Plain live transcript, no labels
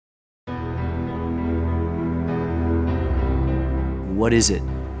What is it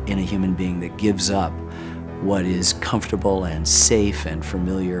in a human being that gives up what is comfortable and safe and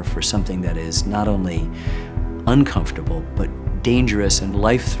familiar for something that is not only uncomfortable, but dangerous and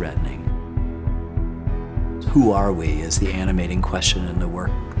life-threatening? Who are we is the animating question in the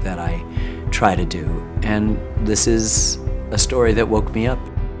work that I try to do. And this is a story that woke me up.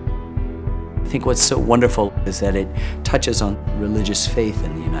 I think what's so wonderful is that it touches on religious faith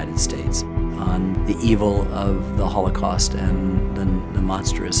in the United States, on the evil of the Holocaust and the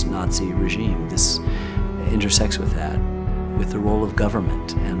monstrous Nazi regime. This intersects with that, with the role of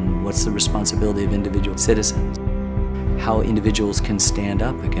government and what's the responsibility of individual citizens, how individuals can stand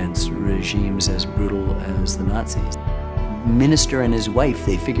up against regimes as brutal as the Nazis. Minister and his wife,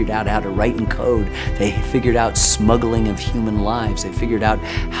 they figured out how to write in code. They figured out smuggling of human lives. They figured out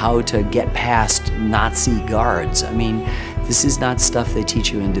how to get past Nazi guards. I mean, this is not stuff they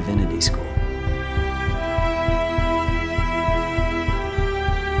teach you in divinity school.